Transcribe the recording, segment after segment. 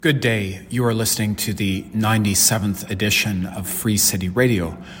Good day. You are listening to the 97th edition of Free City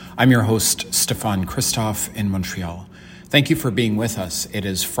Radio. I'm your host, Stefan Christophe in Montreal. Thank you for being with us. It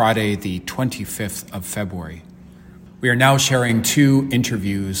is Friday, the 25th of February. We are now sharing two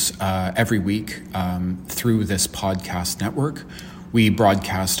interviews every week through this podcast network. We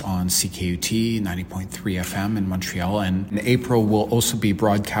broadcast on CKUT 90.3 FM in Montreal, and in April we'll also be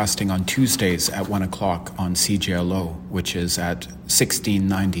broadcasting on Tuesdays at 1 o'clock on CJLO, which is at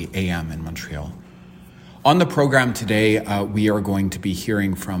 1690 AM in Montreal. On the program today, we are going to be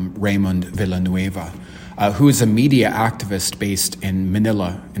hearing from Raymond Villanueva, who is a media activist based in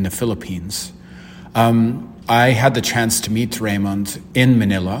Manila in the Philippines. I had the chance to meet Raymond in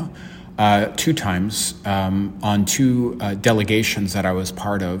Manila two times on two delegations that I was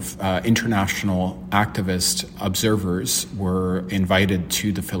part of. International activist observers were invited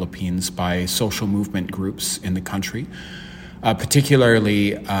to the Philippines by social movement groups in the country,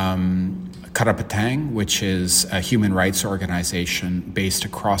 particularly Karapatang, which is a human rights organization based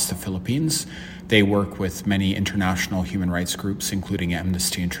across the Philippines. They work with many international human rights groups, including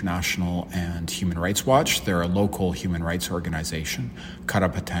Amnesty International and Human Rights Watch. They're a local human rights organization,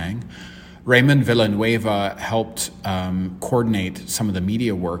 Karapatang. Raymond Villanueva helped coordinate some of the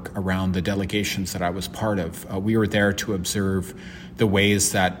media work around the delegations that I was part of. We were there to observe the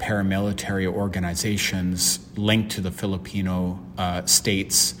ways that paramilitary organizations linked to the Filipino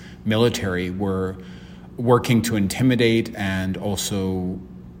state's military were working to intimidate and also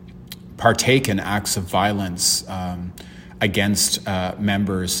partake in acts of violence against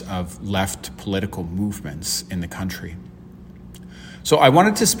members of left political movements in the country. So I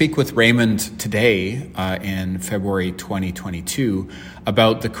wanted to speak with Raymond today in February 2022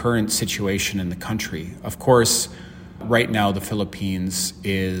 about the current situation in the country. Of course, right now the Philippines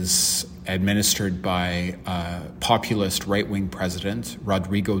is administered by populist right-wing president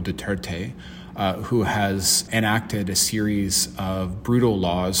Rodrigo Duterte, who has enacted a series of brutal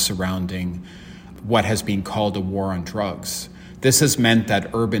laws surrounding what has been called a war on drugs. This has meant that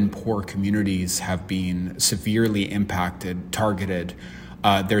urban poor communities have been severely impacted, targeted.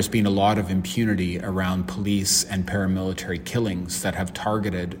 There's been a lot of impunity around police and paramilitary killings that have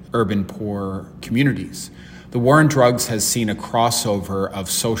targeted urban poor communities. The war on drugs has seen a crossover of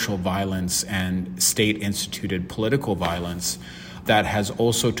social violence and state-instituted political violence that has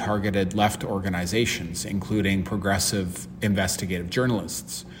also targeted left organizations, including progressive investigative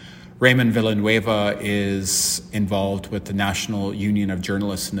journalists. Raymond Villanueva is involved with the National Union of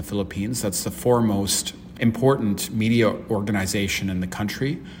Journalists in the Philippines. That's the foremost important media organization in the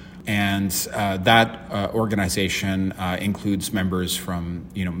country. And that organization includes members from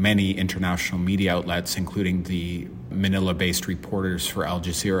many international media outlets, including the Manila-based reporters for Al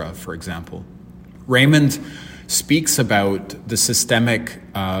Jazeera, for example. Raymond speaks about the systemic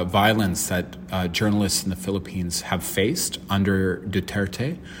violence that journalists in the Philippines have faced under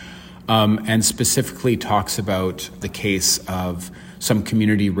Duterte, and specifically talks about the case of some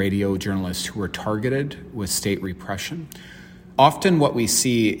community radio journalists who were targeted with state repression. Often what we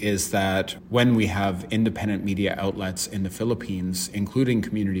see is that when we have independent media outlets in the Philippines, including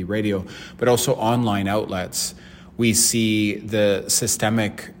community radio, but also online outlets, we see the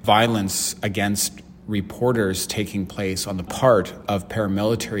systemic violence against reporters taking place on the part of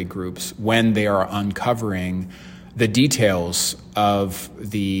paramilitary groups when they are uncovering the details of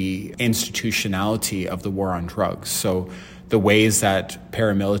the institutionality of the war on drugs. So the ways that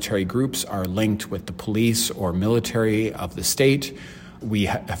paramilitary groups are linked with the police or military of the state. We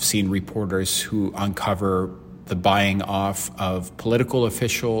have seen reporters who uncover the buying off of political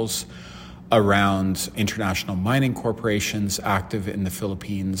officials around international mining corporations active in the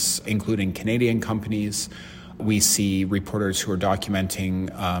Philippines, including Canadian companies. We see reporters who are documenting,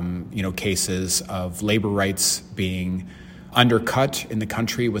 cases of labor rights being undercut in the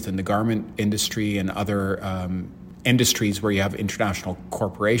country within the garment industry and other industries where you have international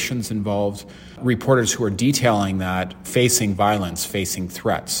corporations involved. Reporters who are detailing that, facing violence, facing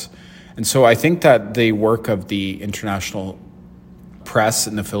threats. And so I think that the work of the international press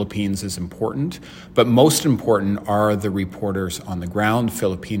in the Philippines is important, but most important are the reporters on the ground,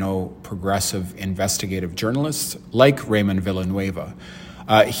 Filipino progressive investigative journalists like Raymond Villanueva.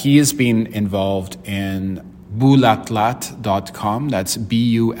 He has been involved in bulatlat.com, that's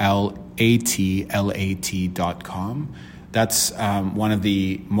bulatlat.com. That's one of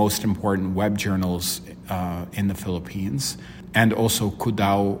the most important web journals in the Philippines, and also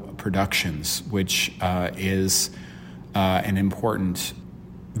Kudao Productions, which is an important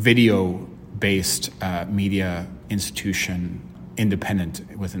video-based media institution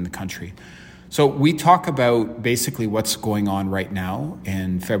independent within the country. So we talk about basically what's going on right now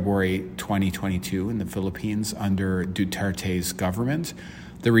in February 2022 in the Philippines under Duterte's government,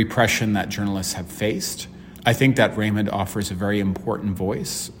 the repression that journalists have faced. I think that Raymond offers a very important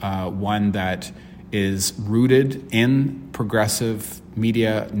voice, one that is rooted in progressive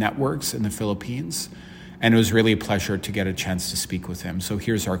media networks in the Philippines. And it was really a pleasure to get a chance to speak with him. So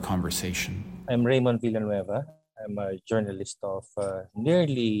here's our conversation. I'm Raymond Villanueva. I'm a journalist of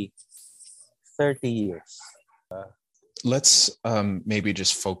nearly 30 years. Let's maybe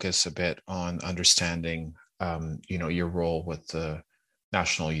just focus a bit on understanding, your role with the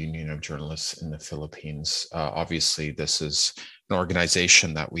National Union of Journalists in the Philippines. Obviously, this is an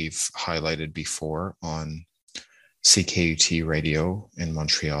organization that we've highlighted before on CKUT Radio in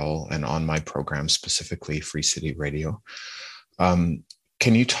Montreal and on my program, specifically Free City Radio. Can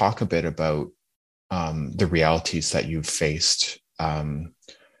you talk a bit about the realities that you've faced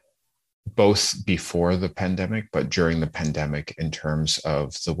both before the pandemic, but during the pandemic in terms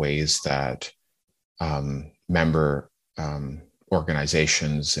of the ways that member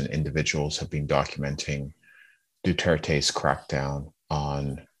organizations and individuals have been documenting Duterte's crackdown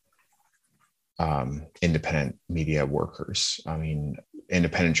on independent media workers? I mean,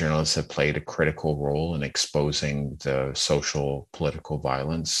 independent journalists have played a critical role in exposing the social, political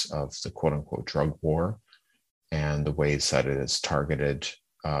violence of the quote-unquote drug war and the ways that it has targeted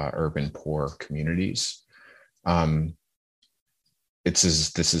urban poor communities. This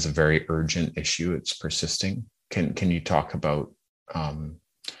is a very urgent issue. It's persisting. Can you talk about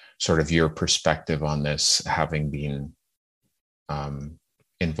sort of your perspective on this, having been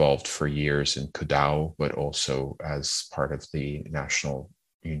involved for years in CUDAO, but also as part of the National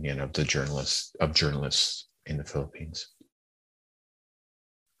Union of Journalists in the Philippines?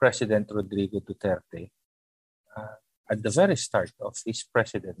 President Rodrigo Duterte, at the very start of his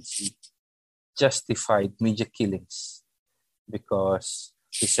presidency, justified media killings because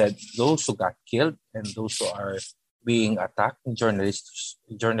he said those who got killed and those who are being attacked, journalists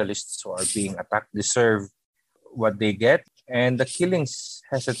who are being attacked, deserve what they get, and the killings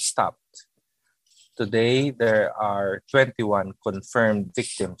hasn't stopped. Today, there are 21 confirmed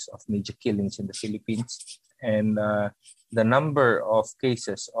victims of media killings in the Philippines, and the number of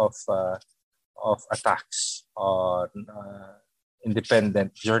cases of attacks on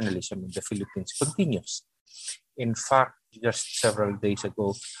independent journalism in the Philippines continues. In fact, just several days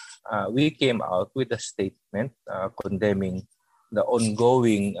ago, we came out with a statement condemning the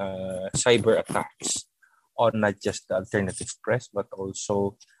ongoing cyber attacks on not just the alternative press, but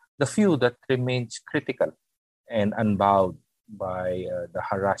also the few that remains critical and unbowed by the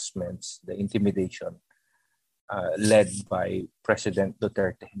harassments, the intimidation led by President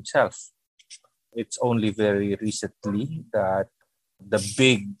Duterte himself. It's only very recently that the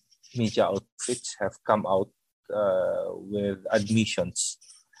big media outfits have come out with admissions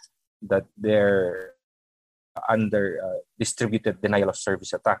that they're under distributed denial of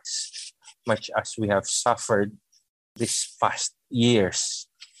service attacks, much as we have suffered these past years.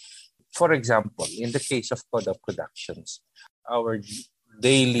 For example, in the case of CODA Productions, our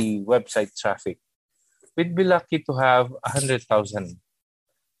daily website traffic, we'd be lucky to have 100,000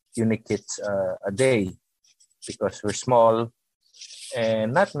 unique hits a day because we're small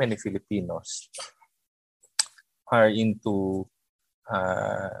and not many Filipinos are into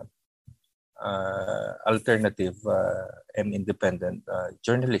alternative and independent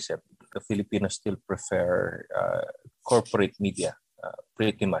journalism. The Filipinos still prefer corporate media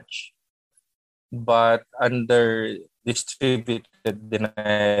pretty much. But under distributed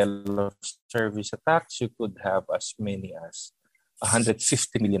denial of service attacks, you could have as many as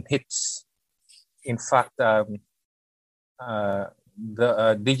 150 million hits. In fact, the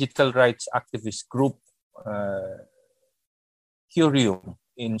digital rights activist group Curium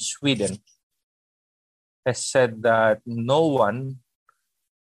in Sweden has said that no one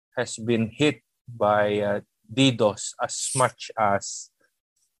has been hit by DDoS as much as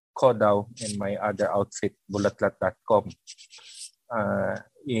CODAW and my other outfit, Bulatlat.com,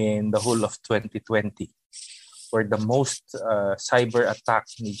 in the whole of 2020. We're the most cyber attack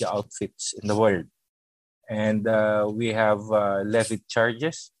media outfits in the world. And we have levied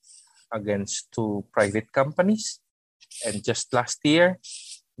charges against 2 private companies. And just last year,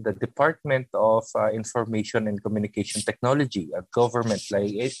 the Department of Information and Communication Technology, a government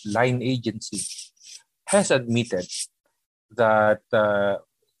line agency, has admitted that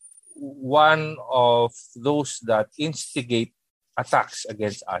one of those that instigate attacks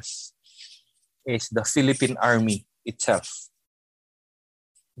against us is the Philippine Army itself.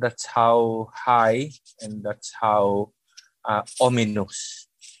 That's how high and that's how ominous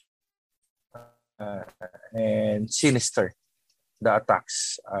and sinister the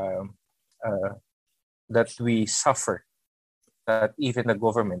attacks that we suffer, that even the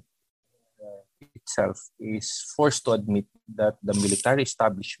government itself is forced to admit that the military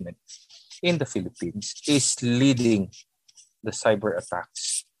establishment in the Philippines is leading the cyber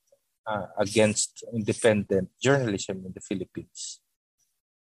attacks against independent journalism in the Philippines.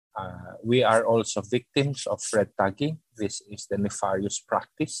 We are also victims of red tagging. This is the nefarious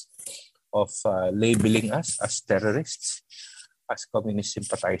practice of labeling us as terrorists, as communist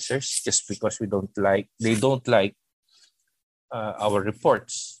sympathizers, just because they don't like our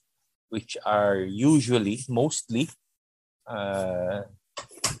reports, which are usually, mostly,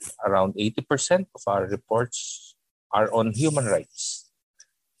 around 80% of our reports are on human rights.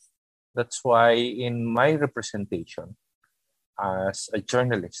 That's why in my representation as a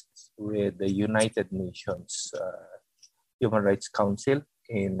journalist with the United Nations Human Rights Council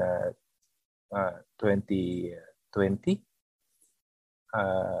in 2020,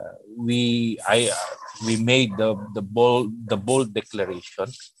 we made the bold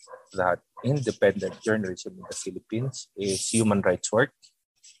declaration that independent journalism in the Philippines is human rights work,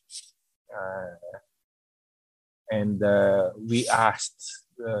 and we asked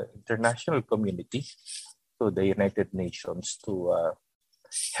the international community, to the United Nations, to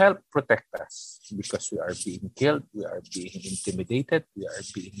help protect us, because we are being killed, we are being intimidated, we are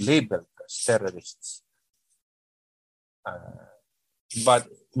being labeled as terrorists. But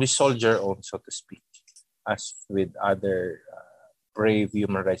we soldier on, so to speak, as with other brave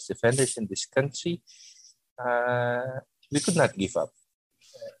human rights defenders in this country. We could not give up.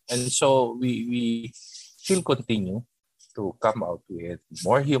 And so we still continue to come out with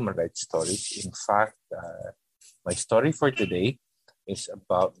more human rights stories. In fact, my story for today is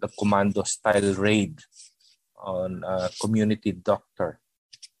about the commando-style raid on a community doctor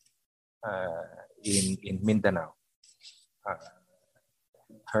in Mindanao.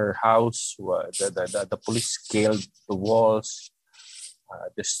 Her house, the police scaled the walls,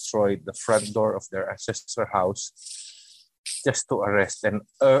 destroyed the front door of their ancestral house just to arrest an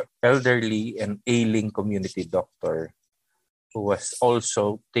elderly and ailing community doctor who was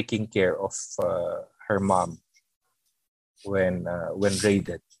also taking care of her mom when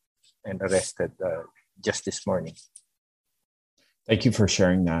raided and arrested just this morning. Thank you for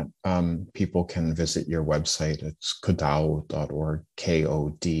sharing that. People can visit your website. It's kodao.org,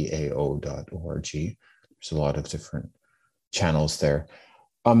 KODAO.org. There's a lot of different channels there.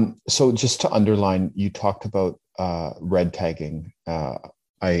 So just to underline, you talked about red tagging.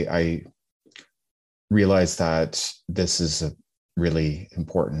 I realize that this is a really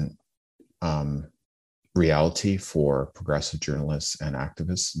important reality for progressive journalists and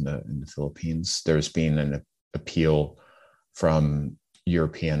activists in the Philippines. There's been an appeal from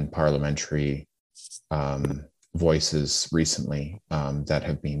European parliamentary voices recently that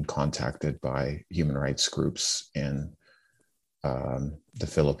have been contacted by human rights groups in the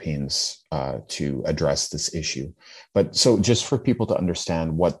Philippines to address this issue. But so just for people to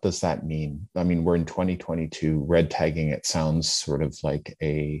understand, what does that mean? I mean, we're in 2022, red tagging, it sounds sort of like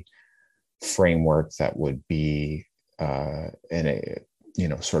a framework that would be in a,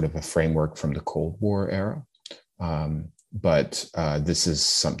 sort of a framework from the Cold War era. But this is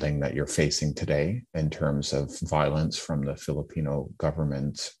something that you're facing today in terms of violence from the Filipino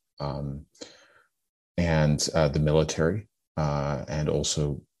government and the military. And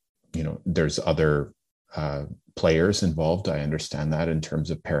also, there's other players involved. I understand that, in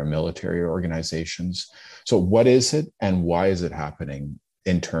terms of paramilitary organizations. So what is it and why is it happening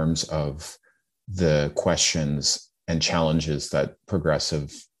in terms of the questions and challenges that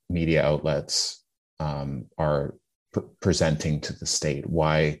progressive media outlets are presenting to the state?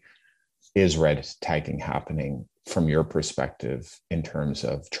 Why is red tagging happening from your perspective in terms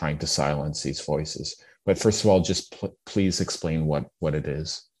of trying to silence these voices? But first of all, just please explain what it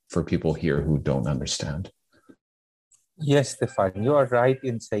is for people here who don't understand. Yes, Stefan, you are right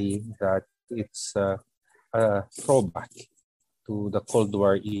in saying that it's a throwback to the Cold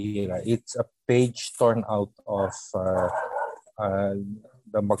War era. It's a page torn out of the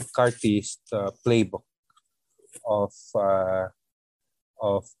McCarthyist playbook of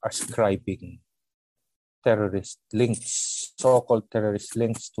ascribing terrorist links, so-called terrorist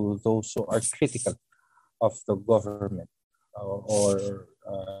links, to those who are critical of the government, or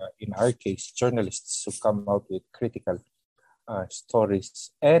in our case, journalists who come out with critical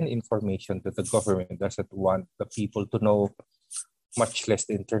stories and information that the government doesn't want the people to know, much less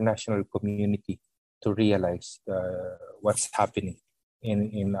the international community to realize what's happening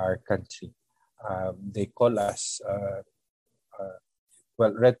in our country. They call us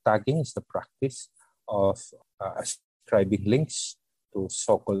Well, red tagging is the practice of ascribing links to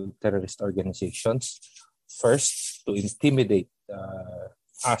so-called terrorist organizations, first to intimidate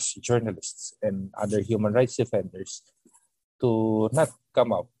us journalists and other human rights defenders to not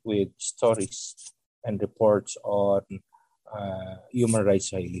come up with stories and reports on human rights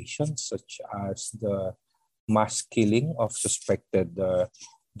violations, such as the mass killing of suspected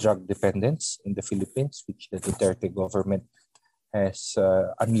drug dependents in the Philippines, which the Duterte government has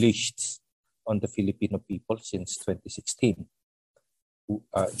unleashed on the Filipino people since 2016.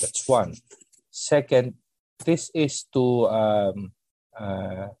 That's one. Second, this is to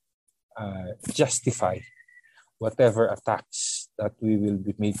justify whatever attacks that we will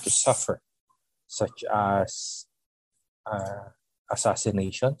be made to suffer, such as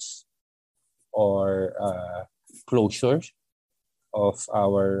assassinations or closure of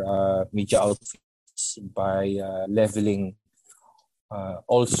our media outfits by leveling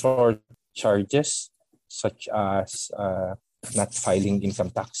all sorts of charges, such as not filing income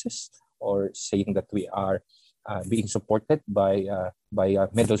taxes or saying that we are being supported by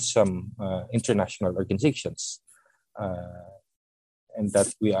meddlesome international organizations, and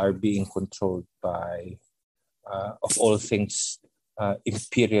that we are being controlled by, of all things,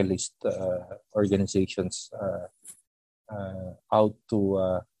 imperialist organizations out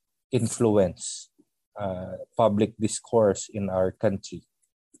to influence public discourse in our country.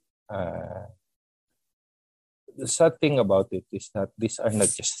 The sad thing about it is that these are not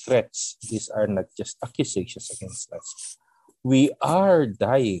just threats. These are not just accusations against us. We are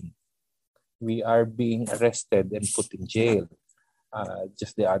dying. We are being arrested and put in jail.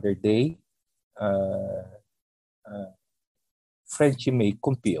 Just the other day, Frenchie May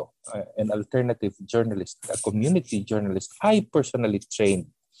Cumpio, an alternative journalist, a community journalist, I personally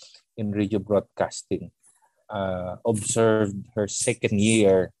trained in radio broadcasting, observed her second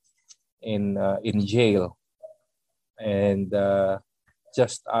year in jail, and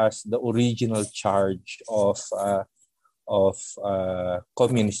just as the original charge of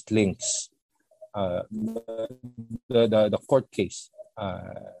communist links, the court case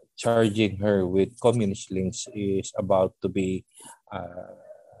charging her with communist links is about to be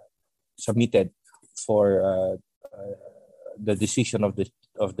submitted for the decision of the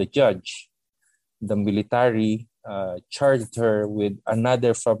judge. The military charged her with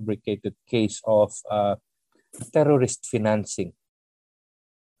another fabricated case of terrorist financing.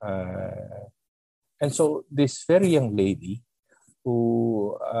 And so this very young lady,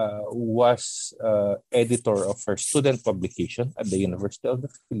 who was editor of her student publication at the University of the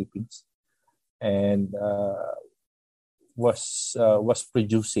Philippines, and was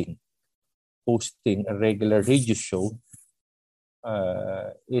hosting a regular radio show,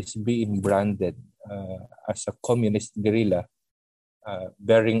 is being branded as a communist guerrilla,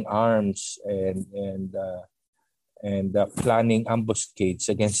 bearing arms and planning ambuscades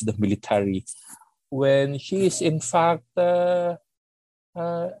against the military, when she is in fact a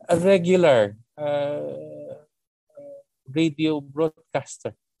regular radio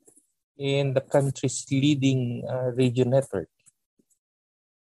broadcaster in the country's leading radio network.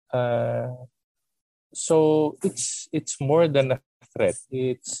 So it's more than a threat.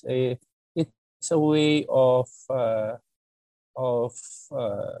 It's a way of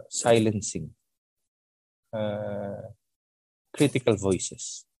silencing critical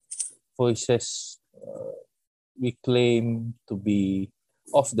voices we claim to be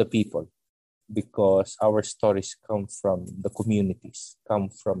of the people, because our stories come from the communities, come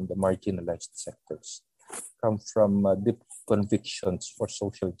from the marginalized sectors, come from deep convictions for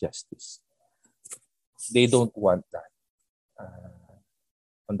social justice. They don't want that.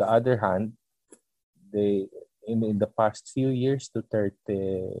 On the other hand, they in the past few years,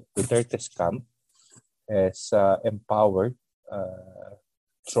 Duterte's camp has empowered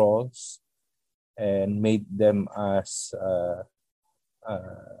trolls and made them as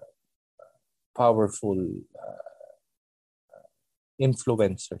powerful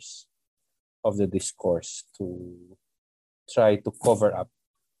influencers of the discourse to try to cover up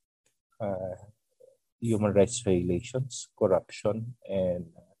human rights violations, corruption, and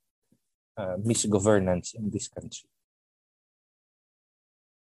misgovernance in this country.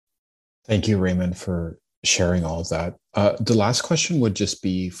 Thank you, Raymond, for sharing all of that. The last question would just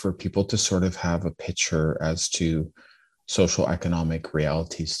be for people to sort of have a picture as to social economic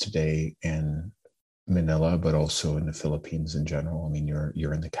realities today in Manila, but also in the Philippines in general. I mean,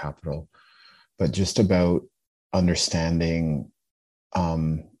 you're in the capital, but just about understanding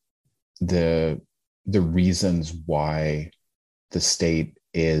the reasons why the state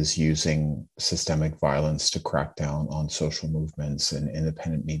is using systemic violence to crack down on social movements and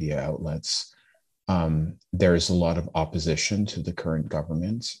independent media outlets. There's a lot of opposition to the current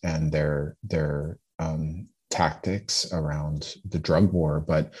government and their tactics around the drug war,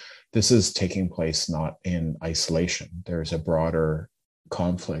 but this is taking place not in isolation. There's a broader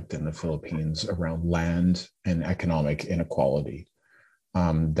conflict in the Philippines around land and economic inequality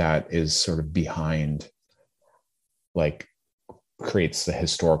that is sort of behind, like, creates the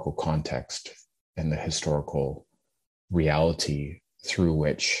historical context and the historical reality through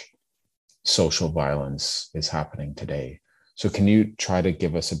which social violence is happening today. So can you try to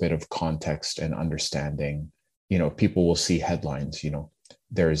give us a bit of context and understanding? You know, people will see headlines, you know,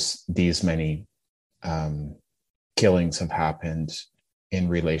 there's these many killings have happened in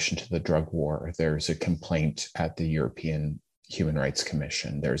relation to the drug war. There's a complaint at the European Human Rights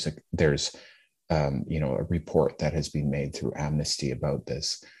Commission. There's a report that has been made through Amnesty about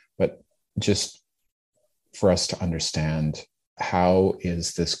this. But just for us to understand, how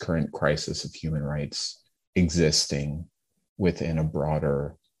is this current crisis of human rights existing within a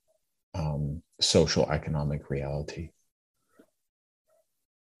broader social economic reality?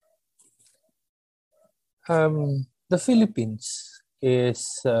 The Philippines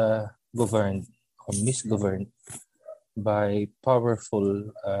is governed or misgoverned by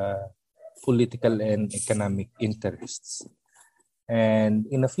powerful political and economic interests. And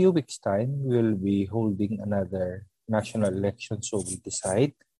in a few weeks' time, we'll be holding another national election, so we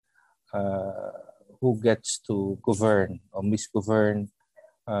decide who gets to govern or misgovern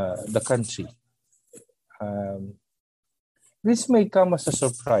the country. This may come as a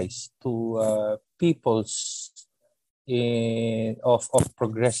surprise to peoples of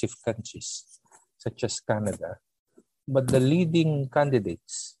progressive countries, such as Canada. But the leading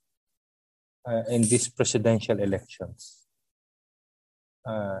candidates in these presidential elections,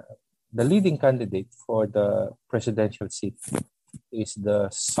 the leading candidate for the presidential seat is the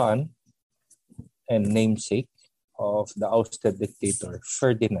son and namesake of the ousted dictator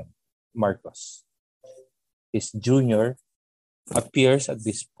Ferdinand Marcos. His junior appears at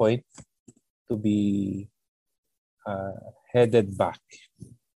this point to be headed back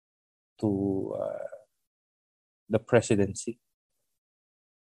to the presidency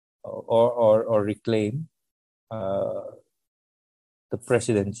or reclaim the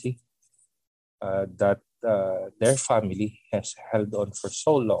presidency that their family has held on for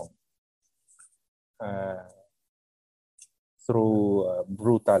so long through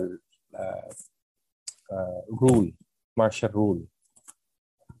brutal rule, martial rule.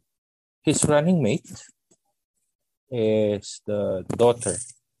 His running mate is the daughter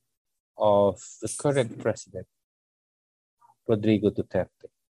of the current president, Rodrigo Duterte.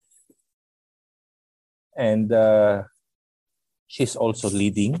 And she's also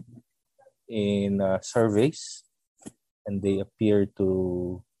leading in surveys, and they appear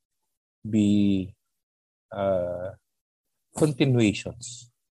to be continuations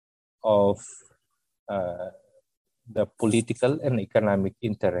of the political and economic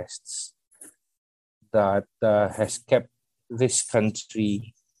interests that has kept this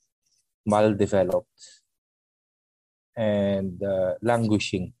country maldeveloped and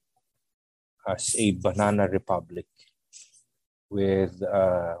languishing as a banana republic with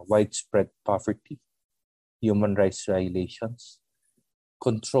widespread poverty, human rights violations,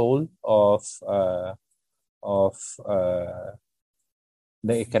 control of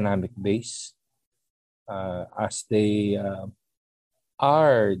the economic base, as they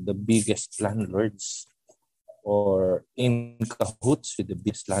are the biggest landlords or in cahoots with the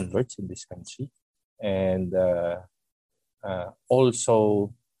biggest landlords in this country, and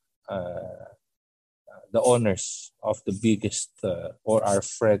also the owners of the biggest or our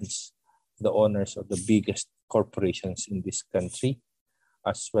friends, the owners of the biggest corporations in this country,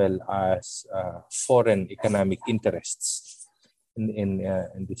 as well as foreign economic interests in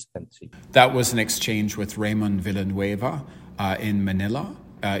this country. That was an exchange with Raymond Villanueva in Manila.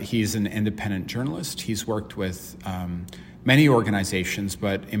 He's an independent journalist. He's worked with many organizations,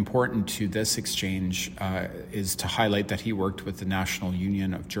 but important to this exchange is to highlight that he worked with the National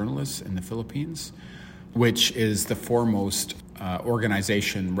Union of Journalists in the Philippines, which is the foremost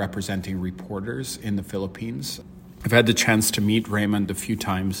organization representing reporters in the Philippines. I've had the chance to meet Raymond a few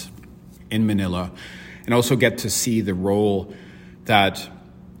times in Manila and also get to see the role that,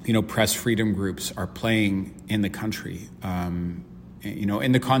 press freedom groups are playing in the country.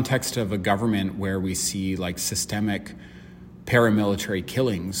 In the context of a government where we see like systemic paramilitary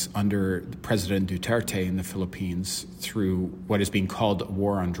killings under President Duterte in the Philippines through what is being called a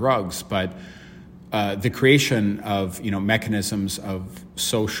war on drugs, but the creation of mechanisms of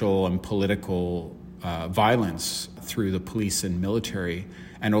social and political violence through the police and military,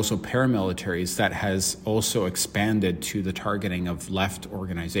 and also paramilitaries, that has also expanded to the targeting of left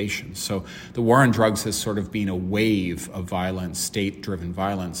organizations. So the war on drugs has sort of been a wave of violence, state-driven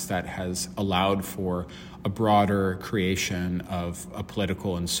violence, that has allowed for a broader creation of a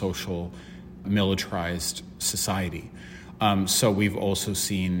political and social militarized society. So we've also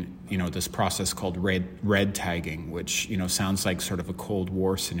seen, this process called red tagging, which, sounds like sort of a Cold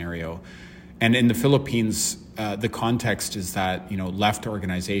War scenario. And in the Philippines, the context is that, left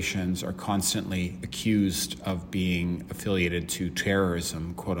organizations are constantly accused of being affiliated to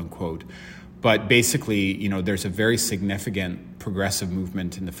terrorism, quote unquote. But basically, there's a very significant progressive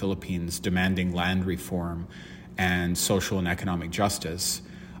movement in the Philippines demanding land reform and social and economic justice.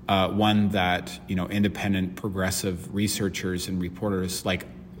 One that, independent progressive researchers and reporters like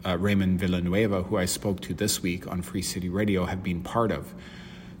Raymond Villanueva, who I spoke to this week on Free City Radio, have been part of.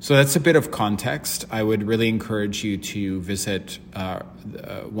 So that's a bit of context. I would really encourage you to visit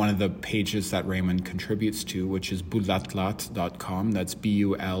one of the pages that Raymond contributes to, which is bulatlat.com. That's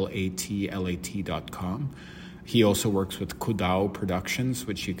bulatlat.com. He also works with Kodao Productions,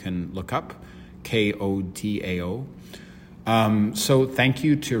 which you can look up, Kodao. So thank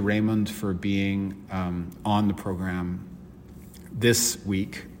you to Raymond for being on the program this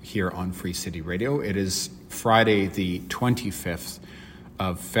week here on Free City Radio. It is Friday, the 25th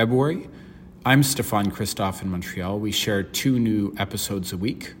of February. I'm Stefan Christoph in Montreal. We share 2 new episodes a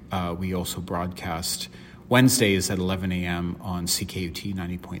week. We also broadcast Wednesdays at 11 a.m. on CKUT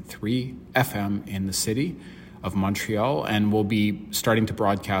 90.3 FM in the city of Montreal, and we'll be starting to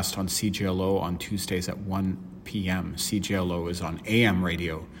broadcast on CJLO on Tuesdays at 1 p.m. CJLO is on AM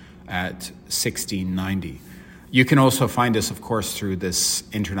radio at 1690. You can also find us, of course, through this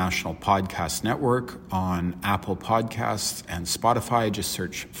international podcast network on Apple Podcasts and Spotify. Just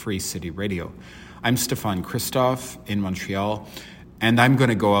search Free City Radio. I'm Stefan Christoph in Montreal, and I'm going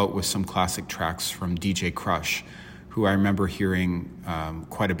to go out with some classic tracks from DJ Crush, who I remember hearing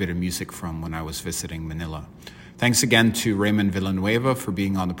quite a bit of music from when I was visiting Manila. Thanks again to Raymond Villanueva for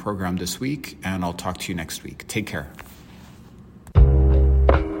being on the program this week, and I'll talk to you next week. Take care.